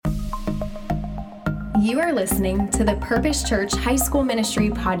You are listening to the Purpose Church High School Ministry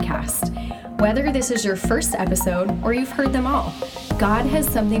podcast. Whether this is your first episode or you've heard them all, God has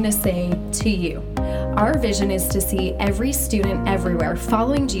something to say to you. Our vision is to see every student everywhere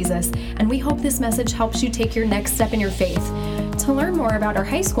following Jesus, and we hope this message helps you take your next step in your faith. To learn more about our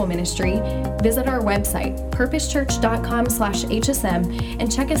high school ministry, visit our website, purposechurch.com/HSM,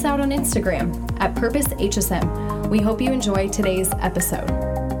 and check us out on Instagram at PurposeHSM. We hope you enjoy today's episode.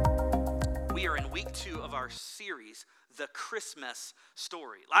 We are in week 2 of our series, The Christmas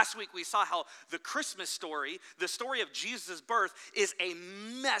Story. Last week we saw how the Christmas story, the story of Jesus' birth, is a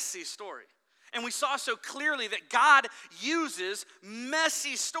messy story. And we saw so clearly that God uses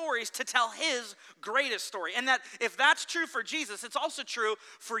messy stories to tell his greatest story. And that if that's true for Jesus, it's also true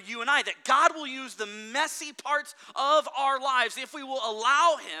for you and I, that God will use the messy parts of our lives if we will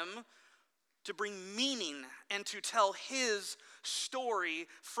allow him to bring meaning and to tell his story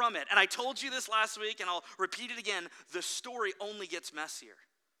from it. And I told you this last week, and I'll repeat it again, the story only gets messier.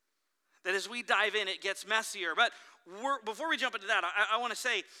 That as we dive in, it gets messier. But before we jump into that, I want to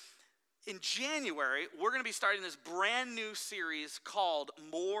say, in January, we're going to be starting this brand new series called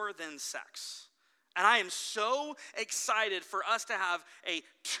More Than Sex. And I am so excited for us to have a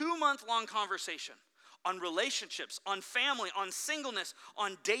 2-month-long conversation on relationships, on family, on singleness,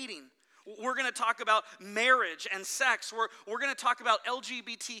 on dating. We're going to talk about marriage and sex. We're going to talk about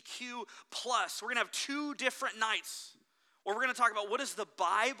LGBTQ+. We're going to have 2 different nights where we're going to talk about what does the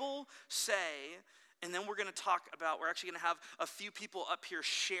Bible say. And then we're actually going to have a few people up here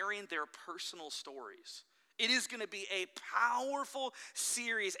sharing their personal stories. It is going to be a powerful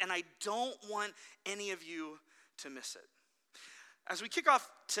series, and I don't want any of you to miss it. As we kick off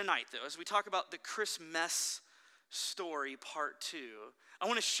tonight, though, as we talk about the Christmas story, part 2, I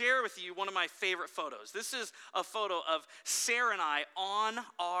want to share with you one of my favorite photos. This is a photo of Sarah and I on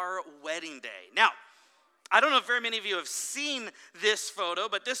our wedding day. Now, I don't know if very many of you have seen this photo,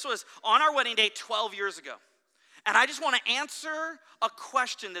 but this was on our wedding day 12 years ago. And I just want to answer a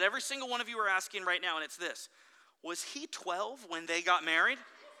question that every single one of you are asking right now, and it's this. Was he 12 when they got married?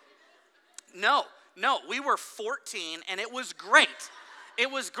 No, we were 14, and it was great.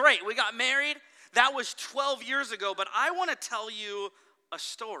 It was great. We got married. That was 12 years ago, but I want to tell you a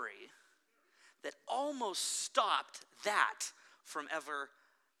story that almost stopped that from ever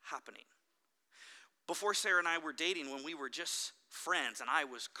happening. Before Sarah and I were dating, when we were just friends, and I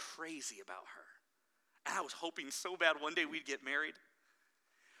was crazy about her, and I was hoping so bad one day we'd get married.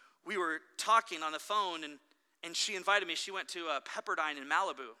 We were talking on the phone, and she invited me. She went to Pepperdine in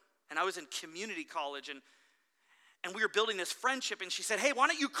Malibu, and I was in community college, and we were building this friendship, and she said, hey, why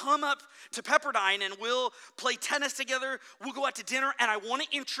don't you come up to Pepperdine, and we'll play tennis together, we'll go out to dinner, and I want to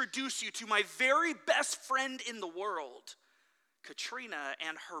introduce you to my very best friend in the world, Katrina,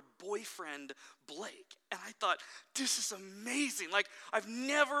 and her boyfriend, Blake. And I thought, this is amazing. Like, I've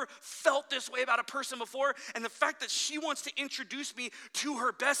never felt this way about a person before. And the fact that she wants to introduce me to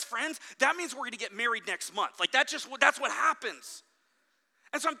her best friends, that means we're going to get married next month. Like, that's what happens.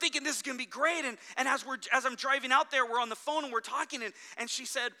 And so I'm thinking this is going to be great. And as I'm driving out there, we're on the phone and we're talking. And she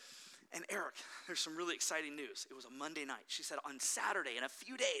said, and Eric, there's some really exciting news. It was a Monday night. She said, on Saturday, in a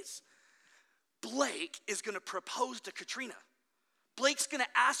few days, Blake is going to propose to Katrina. Blake's going to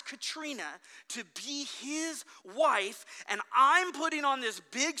ask Katrina to be his wife, and I'm putting on this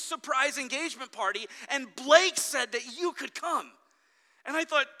big surprise engagement party, and Blake said that you could come. And I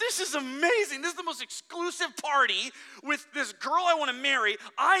thought, this is amazing. This is the most exclusive party with this girl I want to marry.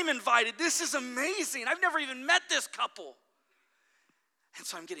 I'm invited. This is amazing. I've never even met this couple. And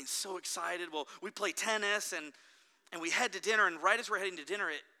so I'm getting so excited. Well, we play tennis, and we head to dinner, and right as we're heading to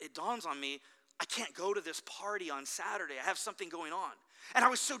dinner, it dawns on me, I can't go to this party on Saturday. I have something going on. And I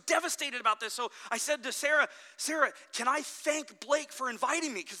was so devastated about this. So I said to Sarah, can I thank Blake for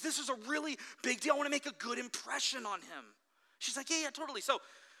inviting me? Because this is a really big deal. I want to make a good impression on him. She's like, yeah, totally. So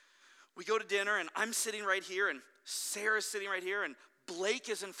we go to dinner, and I'm sitting right here, and Sarah's sitting right here, and Blake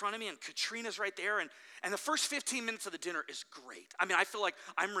is in front of me, and Katrina's right there. And the first 15 minutes of the dinner is great. I mean, I feel like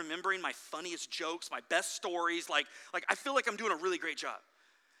I'm remembering my funniest jokes, my best stories. Like I feel like I'm doing a really great job.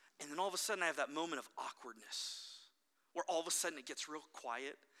 And then all of a sudden I have that moment of awkwardness where all of a sudden it gets real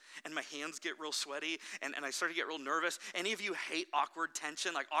quiet and my hands get real sweaty and I start to get real nervous. Any of you hate awkward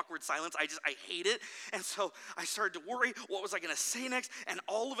tension, like awkward silence? I hate it. And so I started to worry, what was I going to say next? And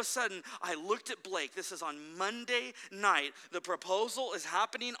all of a sudden I looked at Blake. This is on Monday night. The proposal is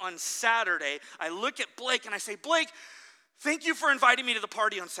happening on Saturday. I look at Blake and I say, Blake, thank you for inviting me to the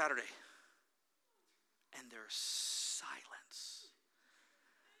party on Saturday. And there's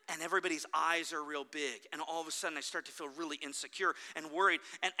and everybody's eyes are real big. And all of a sudden I start to feel really insecure and worried.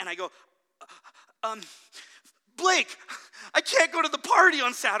 And I go, Blake, I can't go to the party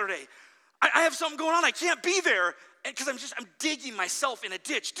on Saturday. I have something going on. I can't be there because I'm digging myself in a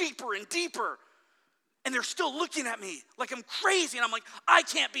ditch deeper and deeper. And they're still looking at me like I'm crazy. And I'm like, I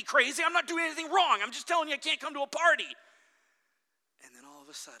can't be crazy. I'm not doing anything wrong. I'm just telling you I can't come to a party. And then all of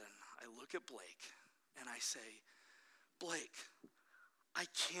a sudden, I look at Blake and I say, Blake, I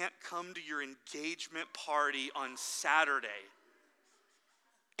can't come to your engagement party on Saturday.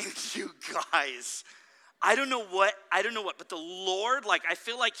 And you guys, I don't know what, but the Lord, I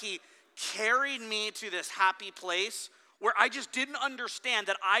feel like he carried me to this happy place where I just didn't understand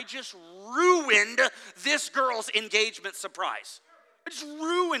that I just ruined this girl's engagement surprise. I just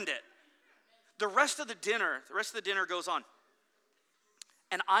ruined it. The rest of the dinner goes on.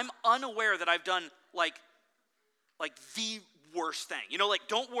 And I'm unaware that I've done like the worst thing.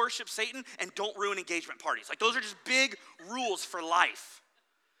 Don't worship Satan and don't ruin engagement parties. Those are just big rules for life.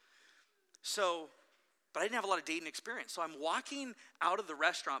 But I didn't have a lot of dating experience. So I'm walking out of the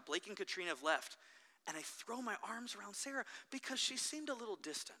restaurant. Blake and Katrina have left. And I throw my arms around Sarah because she seemed a little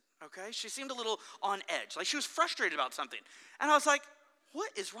distant, okay? She seemed a little on edge. She was frustrated about something. And I was like, what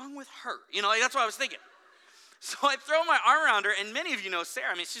is wrong with her? That's what I was thinking. So I throw my arm around her, and many of you know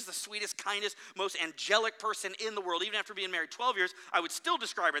Sarah. She's the sweetest, kindest, most angelic person in the world. Even after being married 12 years, I would still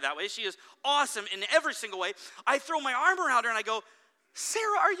describe her that way. She is awesome in every single way. I throw my arm around her, and I go,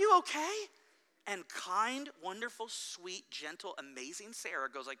 Sarah, are you okay? And kind, wonderful, sweet, gentle, amazing Sarah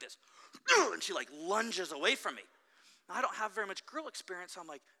goes like this. And she lunges away from me. Now, I don't have very much girl experience, so I'm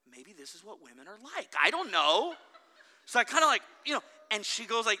like, maybe this is what women are like. I don't know. So I kind of and she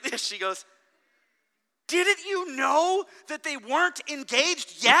goes like this. She goes, didn't you know that they weren't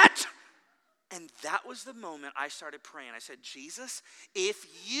engaged yet? And that was the moment I started praying. I said, Jesus, if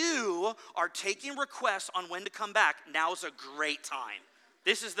you are taking requests on when to come back, now's a great time.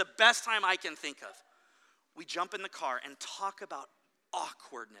 This is the best time I can think of. We jump in the car and talk about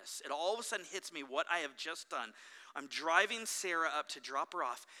awkwardness. It all of a sudden hits me what I have just done. I'm driving Sarah up to drop her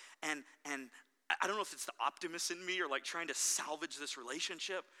off, and I don't know if it's the optimist in me or trying to salvage this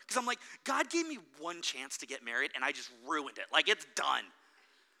relationship, because I'm like, God gave me one chance to get married, and I just ruined it. It's done.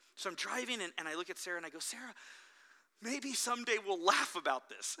 So I'm driving, and I look at Sarah, and I go, Sarah, maybe someday we'll laugh about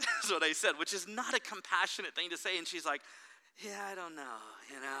this, is what I said, which is not a compassionate thing to say. And she's like, yeah, I don't know,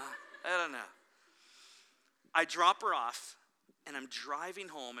 I don't know. I drop her off, and I'm driving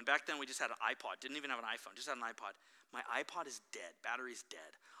home, and back then we just had an iPod, didn't even have an iPhone, just had an iPod. My iPod is dead, battery's dead.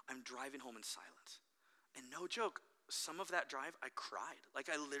 I'm driving home in silence. And no joke, some of that drive, I cried. I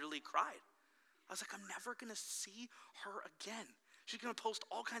literally cried. I was like, I'm never gonna see her again. She's gonna post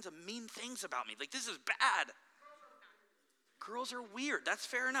all kinds of mean things about me. This is bad. Girls are weird, that's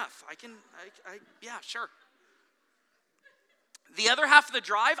fair enough. Yeah, sure. The other half of the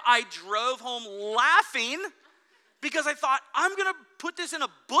drive, I drove home laughing because I thought, I'm going to put this in a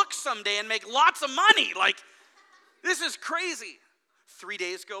book someday and make lots of money. This is crazy. 3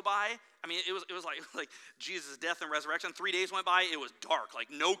 days go by. It was like Jesus' death and resurrection. 3 days went by. It was dark,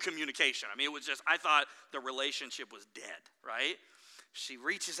 no communication. It was just, I thought the relationship was dead, right? She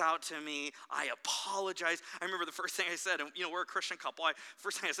reaches out to me. I apologize. I remember the first thing I said, and we're a Christian couple.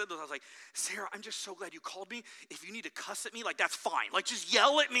 First thing I said to her, I was like, Sarah, I'm just so glad you called me. If you need to cuss at me, that's fine. Just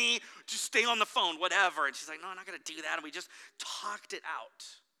yell at me. Just stay on the phone, whatever. And she's like, no, I'm not going to do that. And we just talked it out.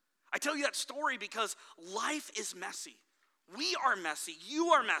 I tell you that story because life is messy. We are messy. You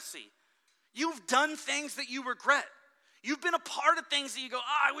are messy. You've done things that you regret. You've been a part of things that you go,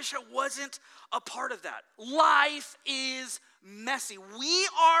 I wish I wasn't a part of that. Life is messy. We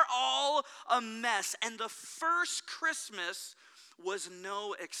are all a mess, and the first Christmas was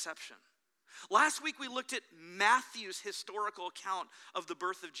no exception. Last week we looked at Matthew's historical account of the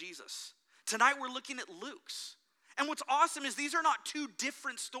birth of Jesus. Tonight we're looking at Luke's. And what's awesome is these are not two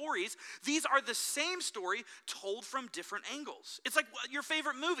different stories. These are the same story told from different angles. It's like your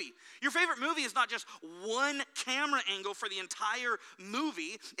favorite movie. Your favorite movie is not just one camera angle for the entire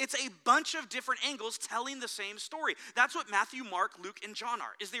movie. It's a bunch of different angles telling the same story. That's what Matthew, Mark, Luke, and John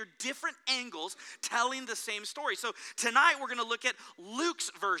are. Is they're different angles telling the same story. So tonight we're going to look at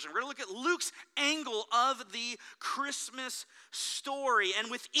Luke's version. We're going to look at Luke's angle of the Christmas story. And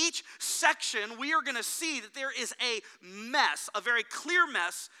with each section, we are going to see that there is a mess, a very clear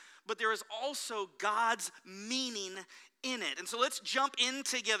mess, but there is also God's meaning in it. And so let's jump in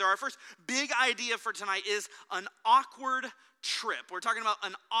together. Our first big idea for tonight is an awkward trip. We're talking about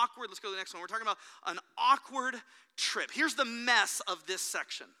an awkward, let's go to the next one. We're talking about an awkward trip. Here's the mess of this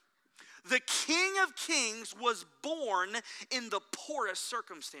section. The King of Kings was born in the poorest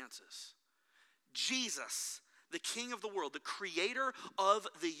circumstances. Jesus, the King of the world, the creator of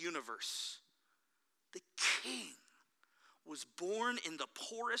the universe, The king was born in the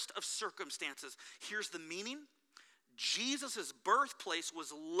poorest of circumstances. Here's the meaning. Jesus' birthplace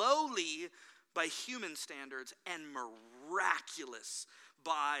was lowly by human standards and miraculous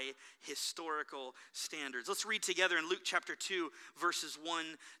by historical standards. Let's read together in Luke chapter 2, verses 1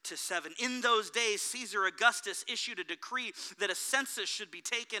 to 7. In those days, Caesar Augustus issued a decree that a census should be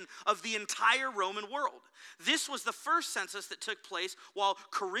taken of the entire Roman world. This was the first census that took place while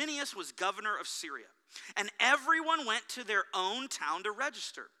Quirinius was governor of Syria. And everyone went to their own town to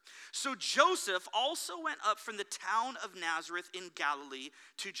register. So Joseph also went up from the town of Nazareth in Galilee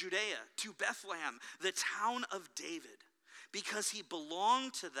to Judea, to Bethlehem, the town of David, because he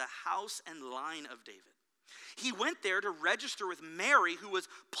belonged to the house and line of David. He went there to register with Mary, who was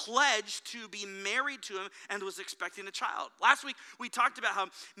pledged to be married to him and was expecting a child. Last week, we talked about how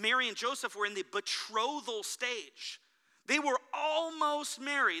Mary and Joseph were in the betrothal stage. They were almost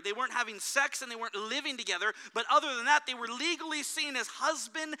married. They weren't having sex and they weren't living together. But other than that, they were legally seen as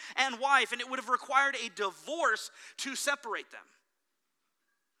husband and wife. And it would have required a divorce to separate them.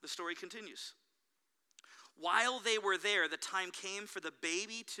 The story continues. While they were there, the time came for the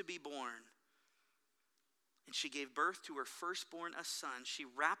baby to be born. And she gave birth to her firstborn, a son. She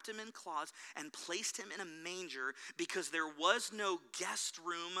wrapped him in cloths and placed him in a manger because there was no guest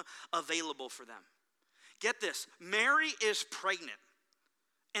room available for them. Get this, Mary is pregnant.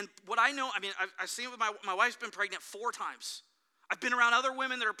 And what I know, I've seen it with my wife's been pregnant 4 times. I've been around other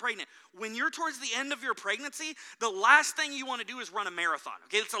women that are pregnant. When you're towards the end of your pregnancy, the last thing you want to do is run a marathon,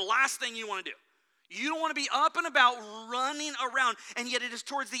 okay? It's the last thing you want to do. You don't want to be up and about running around. And yet it is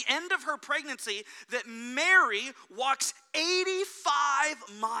towards the end of her pregnancy that Mary walks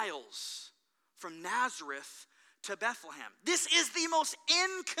 85 miles from Nazareth to Bethlehem. This is the most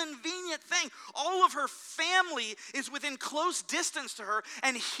inconvenient thing. All of her family is within close distance to her,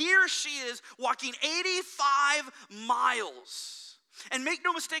 and here she is walking 85 miles. And make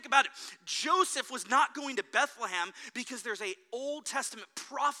no mistake about it, Joseph was not going to Bethlehem because there's an Old Testament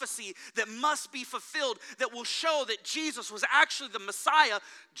prophecy that must be fulfilled that will show that Jesus was actually the Messiah.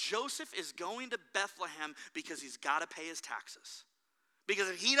 Joseph is going to Bethlehem because he's got to pay his taxes. Because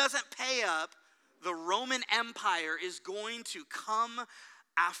if he doesn't pay up, the Roman Empire is going to come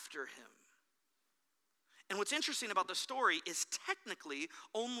after him. And what's interesting about the story is technically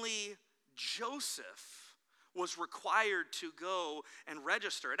only Joseph was required to go and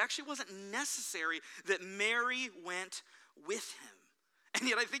register. It actually wasn't necessary that Mary went with him. And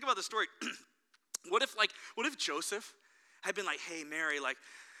yet I think about the story. What if Joseph had been like, hey, Mary,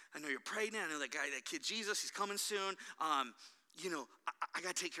 I know you're pregnant. I know that kid Jesus, he's coming soon. I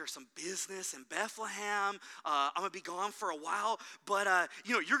got to take care of some business in Bethlehem. I'm going to be gone for a while, but,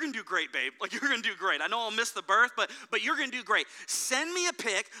 you're going to do great, babe. You're going to do great. I know I'll miss the birth, but you're going to do great. Send me a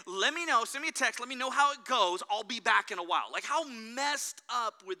pic. Let me know. Send me a text. Let me know how it goes. I'll be back in a while. How messed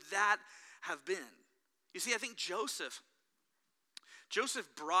up would that have been? You see, I think Joseph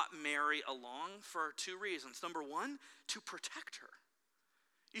brought Mary along for 2 reasons. Number one, to protect her.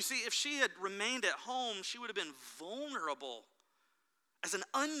 You see, if she had remained at home, she would have been vulnerable as an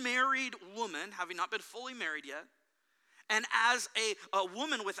unmarried woman, having not been fully married yet, and as a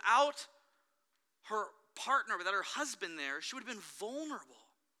woman without her partner, without her husband there, she would have been vulnerable.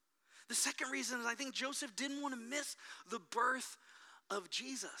 The second reason is I think Joseph didn't want to miss the birth of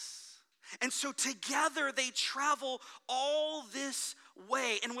Jesus. And so together they travel all this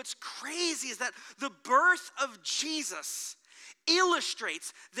way. And what's crazy is that the birth of Jesus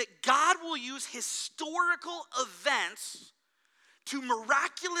illustrates that God will use historical events to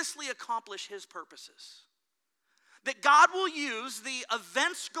miraculously accomplish his purposes. That God will use the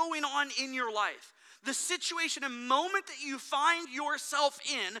events going on in your life, the situation and moment that you find yourself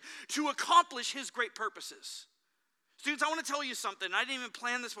in, to accomplish his great purposes. Students, I want to tell you something. I didn't even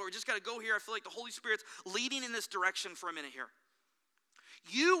plan this, but we just got to go here. I feel like the Holy Spirit's leading in this direction for a minute here.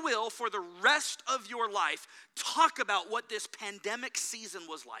 You will, for the rest of your life, talk about what this pandemic season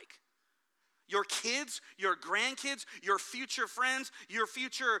was like. Your kids, your grandkids, your future friends, your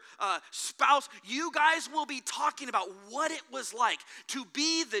future spouse, you guys will be talking about what it was like to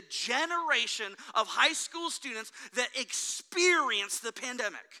be the generation of high school students that experienced the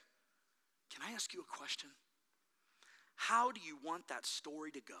pandemic. Can I ask you a question? How do you want that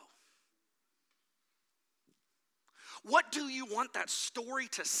story to go? What do you want that story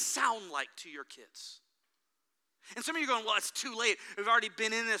to sound like to your kids? And some of you are going, well, it's too late. We've already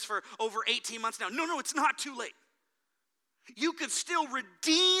been in this for over 18 months now. No, it's not too late. You could still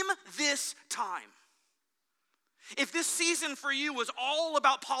redeem this time. If this season for you was all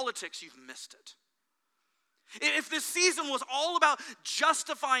about politics, you've missed it. If this season was all about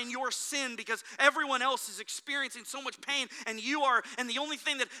justifying your sin because everyone else is experiencing so much pain and you are, and the only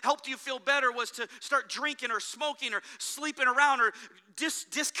thing that helped you feel better was to start drinking or smoking or sleeping around or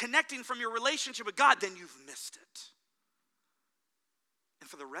disconnecting from your relationship with God, then you've missed it. And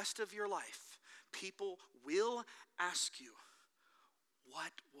for the rest of your life, people will ask you,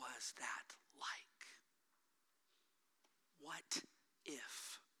 what was that like? What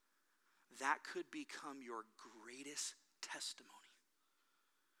if that could become your greatest testimony?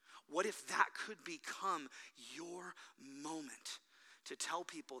 What if that could become your moment to tell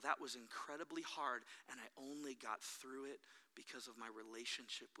people that was incredibly hard and I only got through it because of my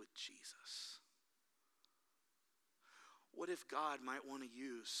relationship with Jesus? What if God might want to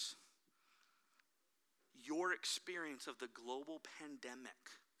use your experience of the global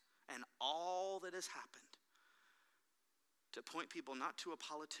pandemic and all that has happened to point people not to a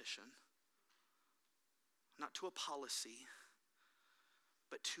politician, not to a policy,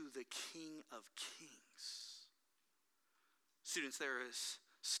 but to the King of Kings? Students, there is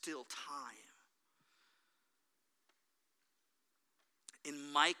still time.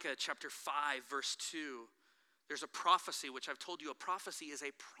 In Micah chapter 5, verse 2, there's a prophecy, which I've told you, a prophecy is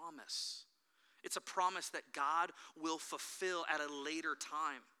a promise. It's a promise that God will fulfill at a later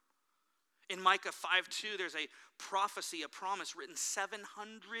time. In Micah 5:2, there's a prophecy, a promise written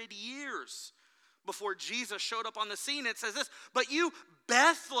 700 years before Jesus showed up on the scene. It says this, "But you,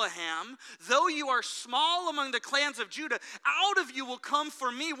 Bethlehem, though you are small among the clans of Judah, out of you will come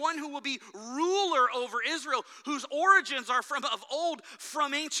for me one who will be ruler over Israel, whose origins are from of old,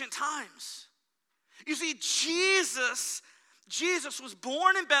 from ancient times." You see, Jesus was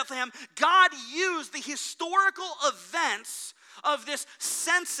born in Bethlehem. God used the historical events of this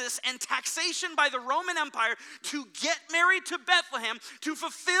census and taxation by the Roman Empire to get married to Bethlehem to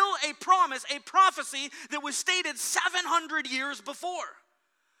fulfill a promise, a prophecy that was stated 700 years before.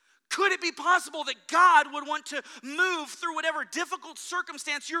 Could it be possible that God would want to move through whatever difficult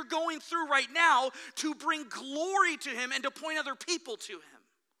circumstance you're going through right now to bring glory to him and to point other people to him?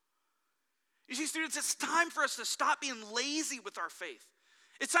 You see, students, it's time for us to stop being lazy with our faith.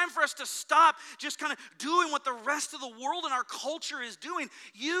 It's time for us to stop just kind of doing what the rest of the world and our culture is doing.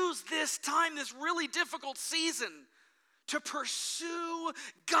 Use this time, this really difficult season, to pursue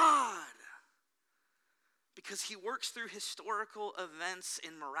God, because he works through historical events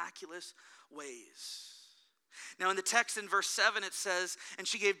in miraculous ways. Now in the text in verse 7 it says, "And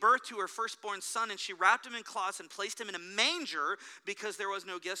she gave birth to her firstborn son, and she wrapped him in cloths and placed him in a manger because there was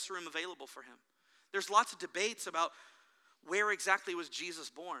no guest room available for him." There's lots of debates about where exactly was Jesus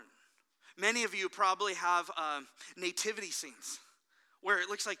born. Many of you probably have nativity scenes where it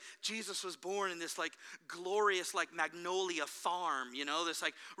looks like Jesus was born in this like glorious like Magnolia farm, this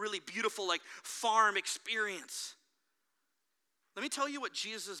like really beautiful like farm experience. Let me tell you what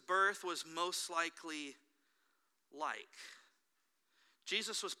Jesus' birth was most likely like.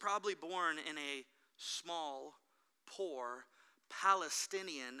 Jesus was probably born in a small, poor,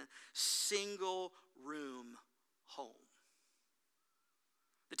 Palestinian, single-room home.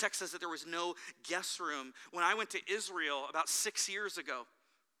 The text says that there was no guest room. When I went to Israel about 6 years ago,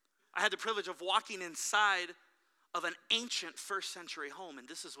 I had the privilege of walking inside of an ancient first century home, and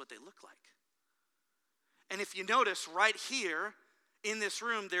this is what they look like. And if you notice right here in this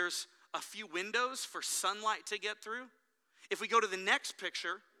room, there's a few windows for sunlight to get through. If we go to the next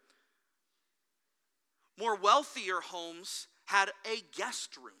picture, more wealthier homes had a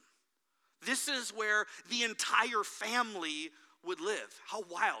guest room. This is where the entire family would live. How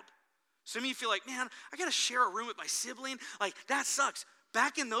wild. Some of you feel like, man, I got to share a room with my sibling. Like, that sucks.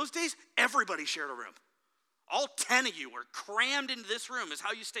 Back in those days, everybody shared a room. All 10 of you were crammed into this room is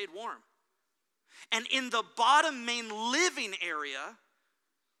how you stayed warm. And in the bottom main living area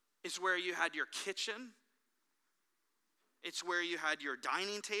is where you had your kitchen. It's where you had your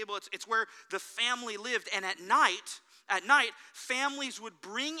dining table. It's where the family lived. And at night, families would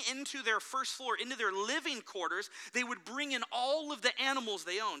bring into their first floor, into their living quarters, they would bring in all of the animals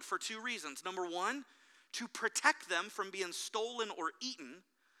they owned for two reasons. Number one, to protect them from being stolen or eaten,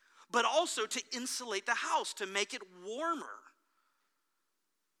 but also to insulate the house, to make it warmer.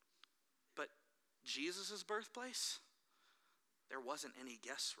 But Jesus' birthplace, there wasn't any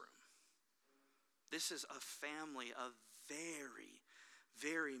guest room. This is a family of very,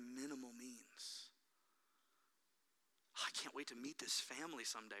 very minimal means. I can't wait to meet this family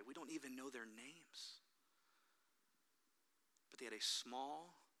someday. We don't even know their names. But they had a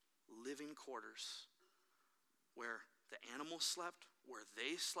small living quarters where the animals slept, where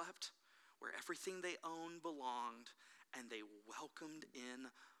they slept, where everything they owned belonged, and they welcomed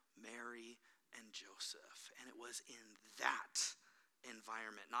in Mary and Joseph. And it was in that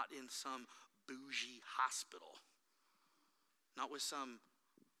environment, not in some bougie hospital, not with some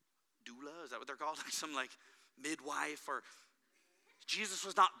doula, is that what they're called? Some like midwife, or Jesus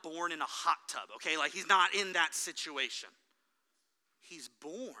was not born in a hot tub, okay? Like he's not in that situation. He's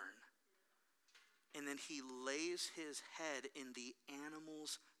born, and then he lays his head in the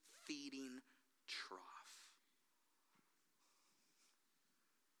animals' feeding trough.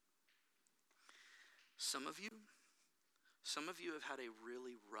 Some of you have had a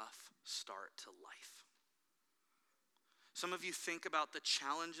really rough start to life. Some of you think about the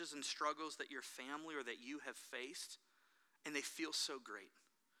challenges and struggles that your family or that you have faced, and they feel so great.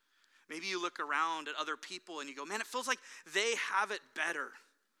 Maybe you look around at other people and you go, man, it feels like they have it better.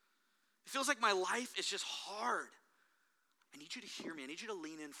 It feels like my life is just hard. I need you to hear me. I need you to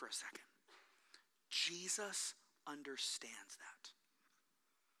lean in for a second. Jesus understands that.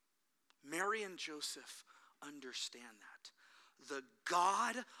 Mary and Joseph understand that. The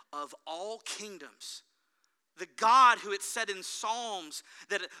God of all kingdoms, the God who it said in Psalms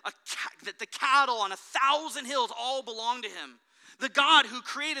that the cattle on 1,000 hills all belong to him. The God who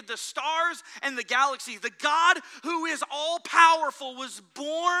created the stars and the galaxies, the God who is all powerful, was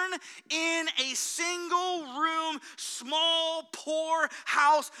born in a single room, small, poor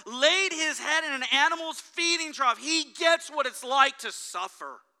house, laid his head in an animal's feeding trough. He gets what it's like to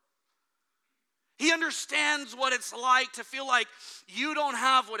suffer. He understands what it's like to feel like you don't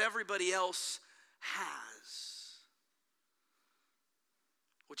have what everybody else has.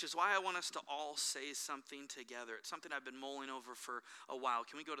 Which is why I want us to all say something together. It's something I've been mulling over for a while.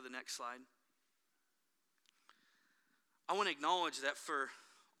 Can we go to the next slide? I want to acknowledge that for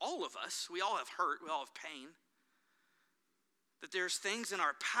all of us, we all have hurt, we all have pain. That there's things in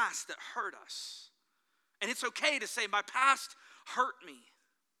our past that hurt us. And it's okay to say, my past hurt me.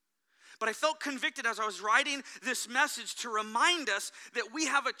 But I felt convicted as I was writing this message to remind us that we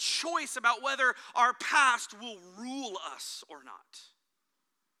have a choice about whether our past will rule us or not.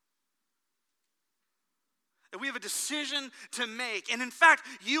 That we have a decision to make. And in fact,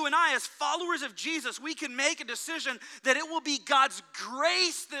 you and I, as followers of Jesus, we can make a decision that it will be God's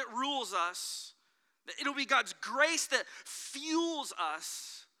grace that rules us. That it'll be God's grace that fuels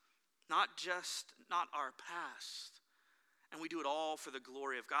us, not our past. And we do it all for the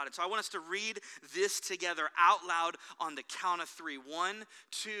glory of God. And so I want us to read this together out loud on the count of 3. 1,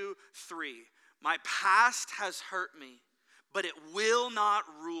 2, 3. My past has hurt me, but it will not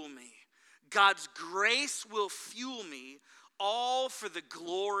rule me. God's grace will fuel me, all for the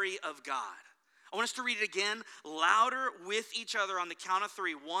glory of God. I want us to read it again, louder with each other on the count of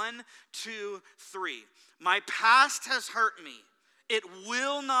 3. 1, 2, 3. My past has hurt me. It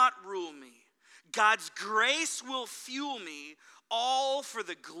will not rule me. God's grace will fuel me, all for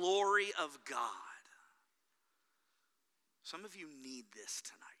the glory of God. Some of you need this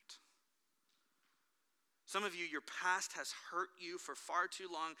tonight. Some of you, your past has hurt you for far too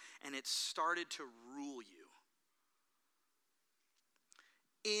long, and it's started to rule you.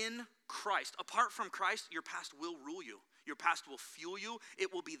 In Christ, apart from Christ, your past will rule you. Your past will fuel you.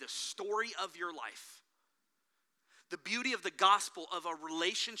 It will be the story of your life. The beauty of the gospel of a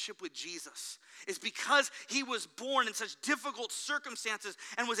relationship with Jesus is because he was born in such difficult circumstances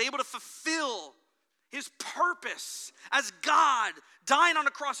and was able to fulfill his purpose as God, dying on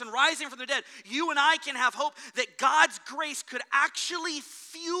a cross and rising from the dead. You and I can have hope that God's grace could actually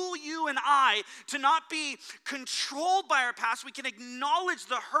fuel you and I to not be controlled by our past. We can acknowledge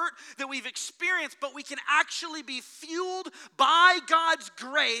the hurt that we've experienced, but we can actually be fueled by God's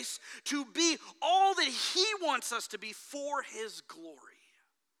grace to be all that he wants us to be for his glory.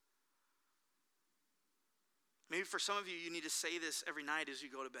 Maybe for some of you, you need to say this every night as you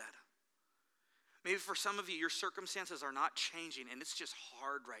go to bed. Maybe for some of you, your circumstances are not changing and it's just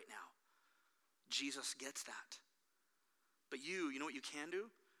hard right now. Jesus gets that. But you know what you can do?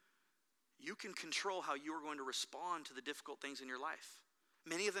 You can control how you are going to respond to the difficult things in your life.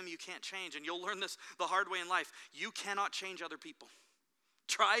 Many of them you can't change, and you'll learn this the hard way in life. You cannot change other people.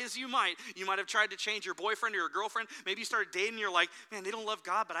 Try as you might have tried to change your boyfriend or your girlfriend. Maybe you started dating and you're like, man, they don't love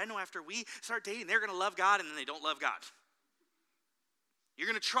God, but I know after we start dating, they're going to love God, and then they don't love God. You're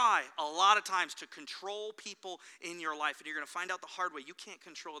going to try a lot of times to control people in your life, and you're going to find out the hard way. You can't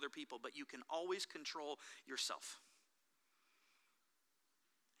control other people, but you can always control yourself.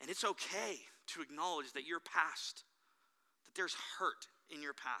 And it's okay to acknowledge that your past, that there's hurt in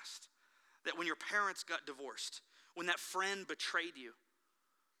your past, that when your parents got divorced, when that friend betrayed you,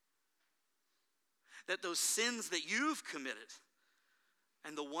 that those sins that you've committed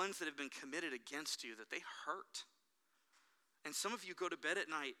and the ones that have been committed against you, that they hurt. And some of you go to bed at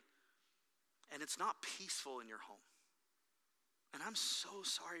night and it's not peaceful in your home. And I'm so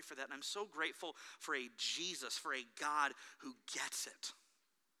sorry for that, and I'm so grateful for a Jesus, for a God who gets it.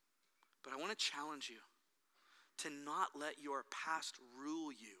 But I want to challenge you to not let your past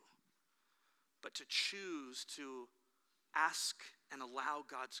rule you, but to choose to ask and allow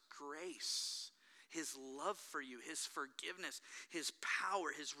God's grace, his love for you, his forgiveness, his power,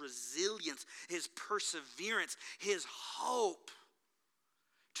 his resilience, his perseverance, his hope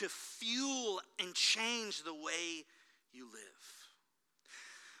to fuel and change the way you live.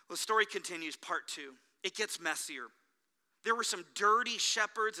 Well, the story continues, part 2. It gets messier. There were some dirty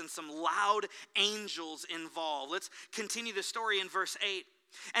shepherds and some loud angels involved. Let's continue the story in verse 8.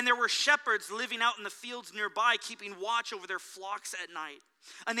 And there were shepherds living out in the fields nearby, keeping watch over their flocks at night.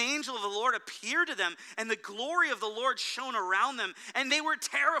 An angel of the Lord appeared to them, and the glory of the Lord shone around them, and they were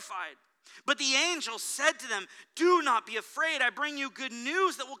terrified. But the angel said to them, "Do not be afraid. I bring you good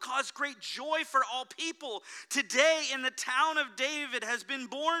news that will cause great joy for all people. Today in the town of David has been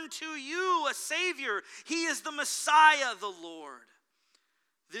born to you a Savior. He is the Messiah, the Lord.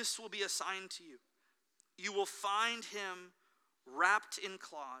 This will be a sign to you. You will find him wrapped in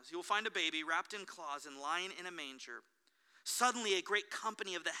cloths. You will find a baby wrapped in cloths and lying in a manger." Suddenly a great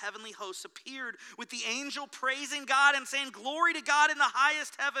company of the heavenly hosts appeared with the angel praising God and saying, "Glory to God in the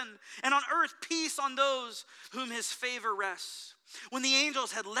highest heaven, and on earth peace on those whom his favor rests." When the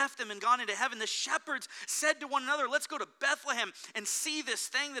angels had left them and gone into heaven, the shepherds said to one another, "Let's go to Bethlehem and see this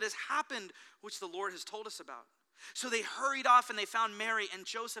thing that has happened, which the Lord has told us about." So they hurried off and they found Mary and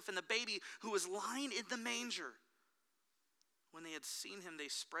Joseph and the baby who was lying in the manger. When they had seen him, they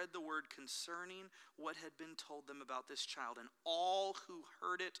spread the word concerning what had been told them about this child. And all who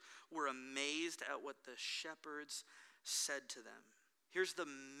heard it were amazed at what the shepherds said to them. Here's the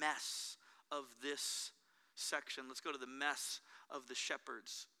mess of this section. Let's go to the mess of the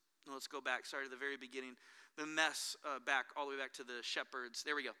shepherds. No, let's go back, to the very beginning. The mess back, all the way back to the shepherds.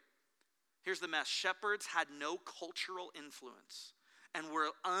 There we go. Here's the mess. Shepherds had no cultural influence and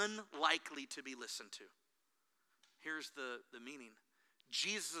were unlikely to be listened to. Here's the meaning.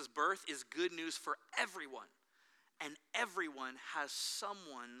 Jesus' birth is good news for everyone, and everyone has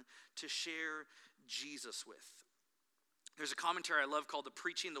someone to share Jesus with. There's a commentary I love called the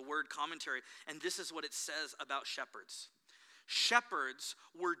Preaching the Word Commentary, and this is what it says about shepherds. Shepherds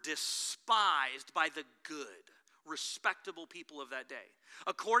were despised by the good, respectable people of that day.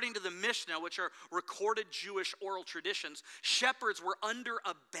 According to the Mishnah, which are recorded Jewish oral traditions, shepherds were under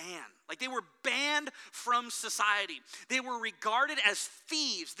a ban. Like, they were banned from society. They were regarded as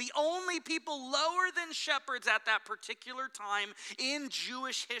thieves. The only people lower than shepherds at that particular time in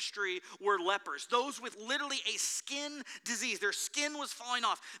Jewish history were lepers, those with literally a skin disease. Their skin was falling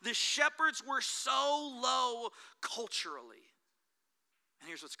off. The shepherds were so low culturally. And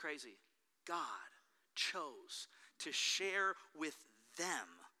here's what's crazy. God chose to share with them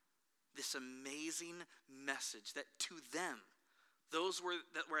this amazing message that to them, those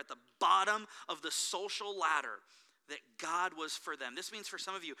that were at the bottom of the social ladder, that God was for them. This means for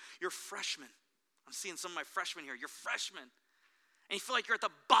some of you, you're freshmen. I'm seeing some of my freshmen here. You're freshmen. And you feel like you're at the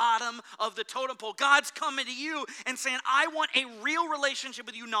bottom of the totem pole. God's coming to you and saying, "I want a real relationship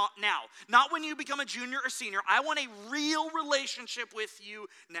with you now. Not when you become a junior or senior. I want a real relationship with you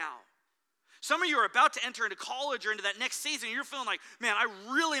now." Some of you are about to enter into college or into that next season. You're feeling like, man, I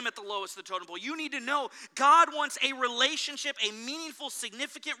really am at the lowest of the totem pole. You need to know God wants a relationship, a meaningful,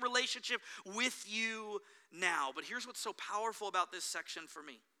 significant relationship with you now. But here's what's so powerful about this section for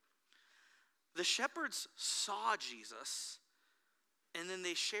me. The shepherds saw Jesus, and then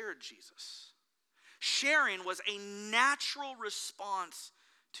they shared Jesus. Sharing was a natural response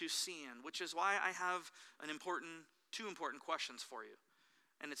to seeing, which is why I have two important questions for you.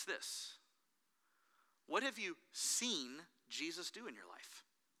 And it's this. What have you seen Jesus do in your life?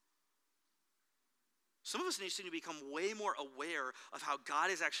 Some of us need to become way more aware of how God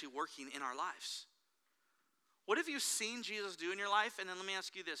is actually working in our lives. What have you seen Jesus do in your life? And then let me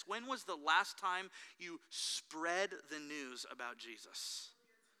ask you this. When was the last time you spread the news about Jesus?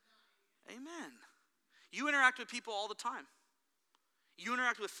 Amen. You interact with people all the time. You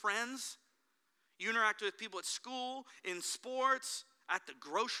interact with friends. You interact with people at school, in sports, at the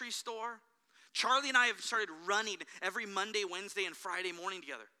grocery store. Charlie and I have started running every Monday, Wednesday, and Friday morning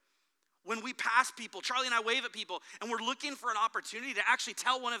together. When we pass people, Charlie and I wave at people, and we're looking for an opportunity to actually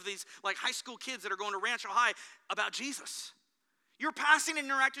tell one of these high school kids that are going to Rancho High about Jesus. You're passing and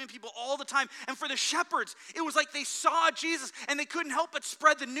interacting with people all the time. And for the shepherds, it was like they saw Jesus, and they couldn't help but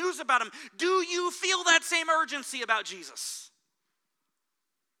spread the news about him. Do you feel that same urgency about Jesus?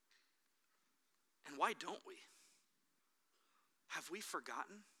 And why don't we? Have we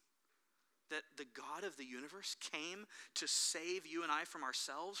forgotten that the God of the universe came to save you and I from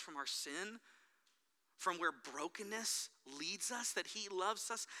ourselves, from our sin, from where brokenness leads us, that he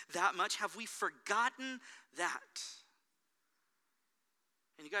loves us that much? Have we forgotten that?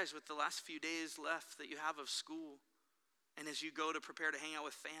 And you guys, with the last few days left that you have of school, and as you go to prepare to hang out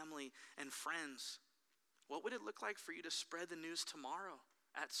with family and friends, what would it look like for you to spread the news tomorrow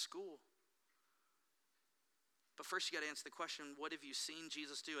at school? But first you got to answer the question, what have you seen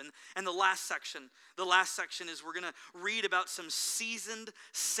Jesus do? And the last section is we're going to read about some seasoned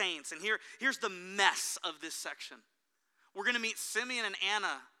saints. And here's the mess of this section. We're going to meet Simeon and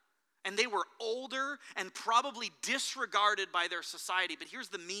Anna, and they were older and probably disregarded by their society. But here's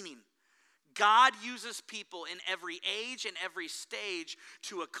the meaning. God uses people in every age and every stage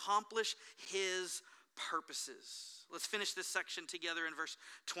to accomplish his purposes. Let's finish this section together in verse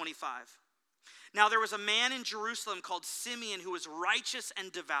 25. Now there was a man in Jerusalem called Simeon who was righteous and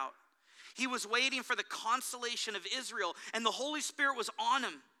devout. He was waiting for the consolation of Israel, and the Holy Spirit was on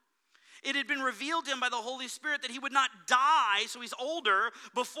him. It had been revealed to him by the Holy Spirit that he would not die, so he's older,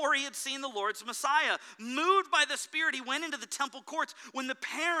 before he had seen the Lord's Messiah. Moved by the Spirit, he went into the temple courts. When the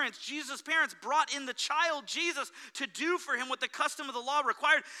parents, Jesus' parents, brought in the child Jesus to do for him what the custom of the law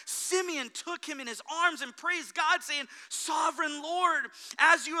required, Simeon took him in his arms and praised God, saying, "Sovereign Lord,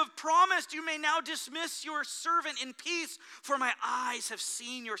 as you have promised, you may now dismiss your servant in peace, for my eyes have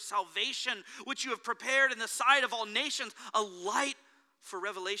seen your salvation, which you have prepared in the sight of all nations, a light for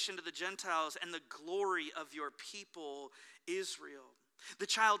revelation to the Gentiles and the glory of your people, Israel." The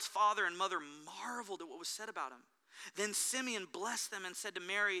child's father and mother marveled at what was said about him. Then Simeon blessed them and said to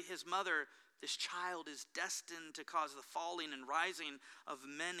Mary, his mother, "This child is destined to cause the falling and rising of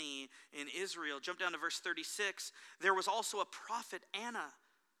many in Israel." Jump down to verse 36. There was also a prophet, Anna,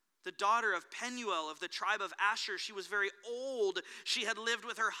 the daughter of Penuel of the tribe of Asher. She was very old. She had lived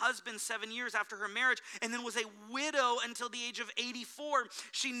with her husband 7 years after her marriage and then was a widow until the age of 84.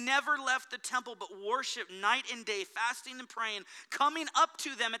 She never left the temple but worshiped night and day, fasting and praying. Coming up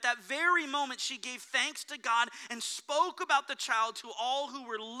to them at that very moment, she gave thanks to God and spoke about the child to all who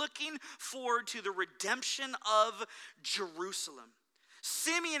were looking forward to the redemption of Jerusalem.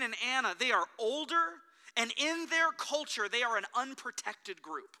 Simeon and Anna, they are older, and in their culture, they are an unprotected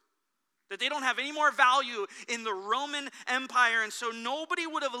group. That they don't have any more value in the Roman Empire, and so nobody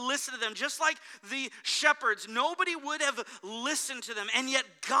would have listened to them. Just like the shepherds, nobody would have listened to them, and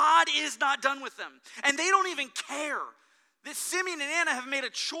yet God is not done with them. And they don't even care that Simeon and Anna have made a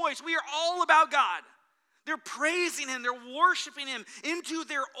choice. We are all about God. They're praising him, they're worshiping him into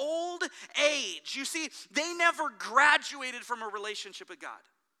their old age. You see, they never graduated from a relationship with God,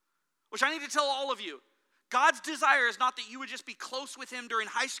 which I need to tell all of you. God's desire is not that you would just be close with him during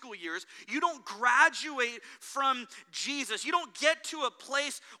high school years. You don't graduate from Jesus. You don't get to a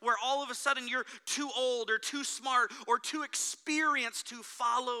place where all of a sudden you're too old or too smart or too experienced to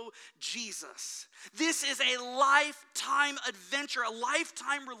follow Jesus. This is a lifetime adventure, a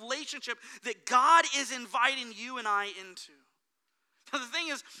lifetime relationship that God is inviting you and I into. Now, the thing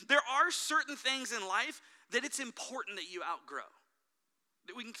is, there are certain things in life that it's important that you outgrow.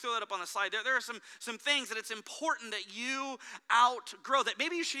 We can throw that up on the slide. There are some things that it's important that you outgrow, that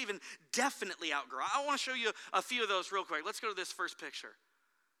maybe you should even definitely outgrow. I want to show you a few of those real quick. Let's go to this first picture.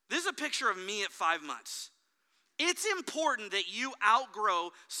 This is a picture of me at 5 months. It's important that you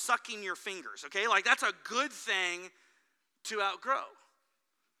outgrow sucking your fingers, okay? Like, that's a good thing to outgrow.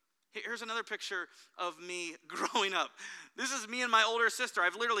 Here's another picture of me growing up. This is me and my older sister.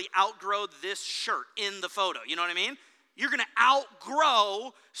 I've literally outgrown this shirt in the photo. You know what I mean? You're going to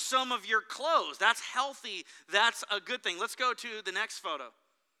outgrow some of your clothes. That's healthy. That's a good thing. Let's go to the next photo.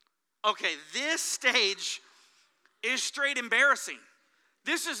 Okay, this stage is straight embarrassing.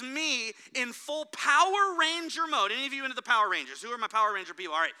 This is me in full Power Ranger mode. Any of you into the Power Rangers? Who are my Power Ranger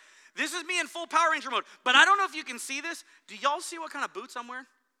people? All right. This is me in full Power Ranger mode. But I don't know if you can see this. Do y'all see what kind of boots I'm wearing?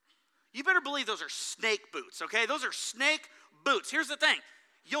 You better believe those are snake boots, okay? Those are snake boots. Here's the thing.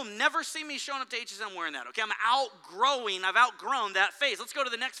 You'll never see me showing up to HSM wearing that, okay? I've outgrown that phase. Let's go to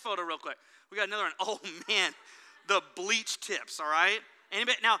the next photo real quick. We got another one. Oh, man, the bleach tips, all right?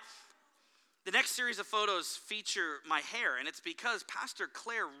 Anybody? Now, the next series of photos feature my hair, and it's because Pastor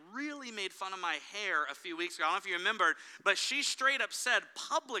Claire really made fun of my hair a few weeks ago. I don't know if you remembered, but she straight up said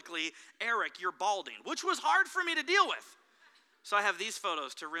publicly, "Eric, you're balding," which was hard for me to deal with. So I have these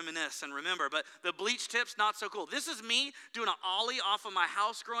photos to reminisce and remember, but the bleach tips, not so cool. This is me doing an ollie off of my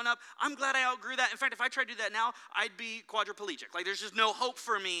house growing up. I'm glad I outgrew that. In fact, if I tried to do that now, I'd be quadriplegic. Like, there's just no hope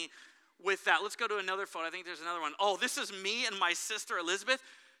for me with that. Let's go to another photo. I think there's another one. Oh, this is me and my sister Elizabeth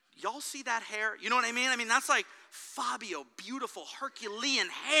y'all see that hair? You know what I mean? I mean, that's like Fabio, beautiful Herculean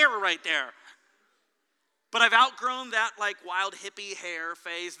hair right there. But I've outgrown that like wild hippie hair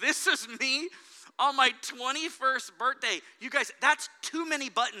phase. This is me on my 21st birthday. You guys, that's too many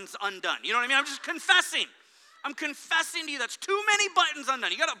buttons undone. You know what I mean? I'm just confessing. I'm confessing to you that's too many buttons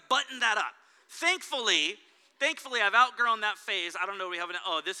undone. You got to button that up. Thankfully, I've outgrown that phase. I don't know,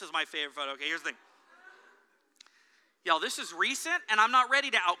 this is my favorite photo. Okay, here's the thing. Y'all, this is recent, and I'm not ready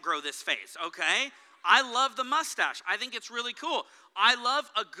to outgrow this phase, okay? I love the mustache. I think it's really cool. I love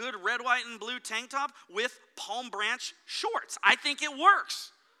a good red, white, and blue tank top with palm branch shorts. I think it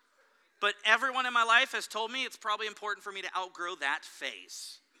works. But everyone in my life has told me it's probably important for me to outgrow that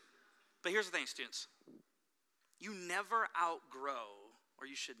phase. But here's the thing, students. You never outgrow, or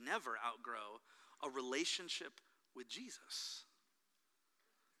you should never outgrow, a relationship with Jesus.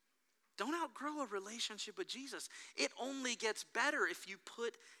 Don't outgrow a relationship with Jesus. It only gets better if you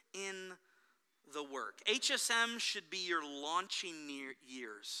put in the work. HSM should be your launching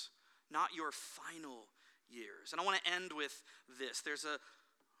years, not your final years. And I want to end with this. There's a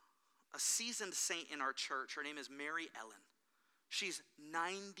seasoned saint in our church. Her name is Mary Ellen. She's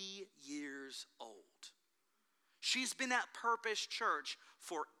 90 years old. She's been at Purpose Church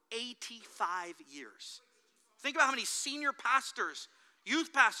for 85 years. Think about how many senior pastors,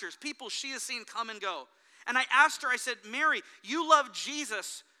 youth pastors, people she has seen come and go. And I asked her, I said, Mary, you love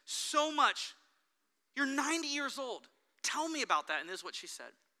Jesus so much. You're 90 years old. Tell me about that. And this is what she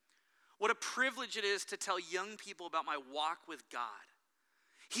said. What a privilege it is to tell young people about my walk with God.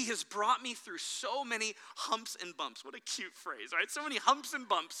 He has brought me through so many humps and bumps. What a cute phrase, right? So many humps and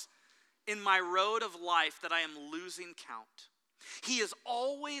bumps in my road of life that I am losing count. He is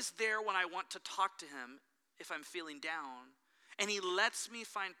always there when I want to talk to him if I'm feeling down. And he lets me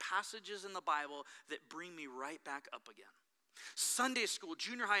find passages in the Bible that bring me right back up again. Sunday school,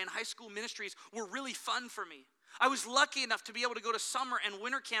 junior high, and high school ministries were really fun for me. I was lucky enough to be able to go to summer and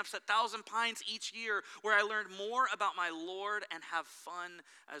winter camps at Thousand Pines each year where I learned more about my Lord and have fun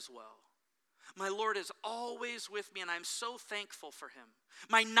as well. My Lord is always with me, and I'm so thankful for him.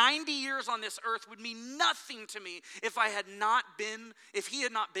 My 90 years on this earth would mean nothing to me if he had not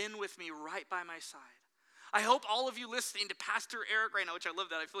been with me right by my side. I hope all of you listening to Pastor Eric right now, which I love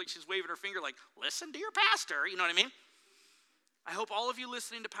that. I feel like she's waving her finger like, listen to your pastor. You know what I mean? I hope all of you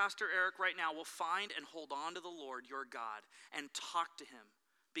listening to Pastor Eric right now will find and hold on to the Lord, your God, and talk to him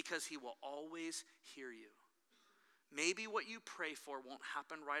because he will always hear you. Maybe what you pray for won't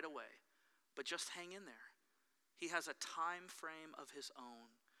happen right away, but just hang in there. He has a time frame of his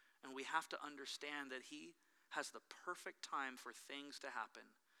own, and we have to understand that he has the perfect time for things to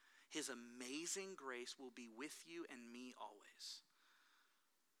happen. His amazing grace will be with you and me always.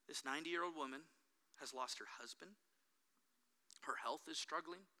 This 90-year-old woman has lost her husband. Her health is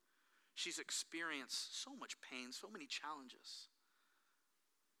struggling. She's experienced so much pain, so many challenges.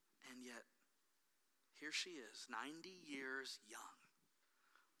 And yet, here she is, 90 years young,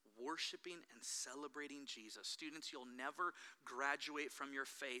 worshiping and celebrating Jesus. Students, you'll never graduate from your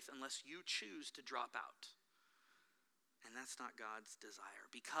faith unless you choose to drop out. And that's not God's desire,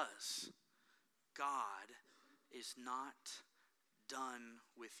 because God is not done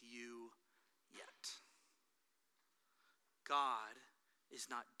with you yet. God is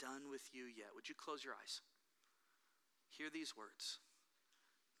not done with you yet. Would you close your eyes? Hear these words.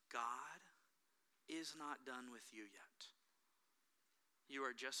 God is not done with you yet. You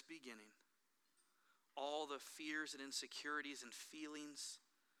are just beginning. All the fears and insecurities and feelings.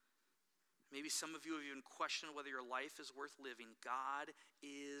 Maybe some of you have even questioned whether your life is worth living. God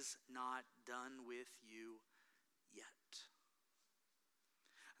is not done with you yet.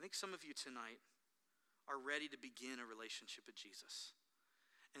 I think some of you tonight are ready to begin a relationship with Jesus.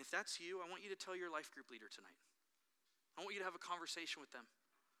 And if that's you, I want you to tell your life group leader tonight. I want you to have a conversation with them.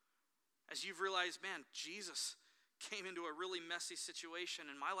 As you've realized, man, Jesus came into a really messy situation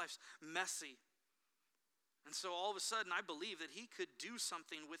and my life's messy. And so all of a sudden I believe that he could do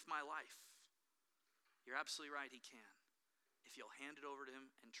something with my life. You're absolutely right, he can, if you'll hand it over to him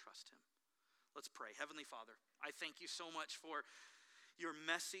and trust him. Let's pray. Heavenly Father, I thank you so much for your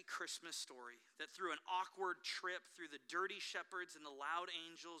messy Christmas story, that through an awkward trip, through the dirty shepherds and the loud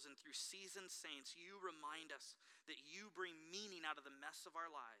angels, and through seasoned saints, you remind us that you bring meaning out of the mess of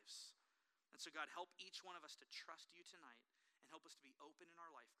our lives. And so God, help each one of us to trust you tonight, and help us to be open in our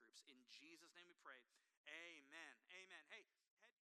life groups. In Jesus' name we pray, amen. Amen. Hey.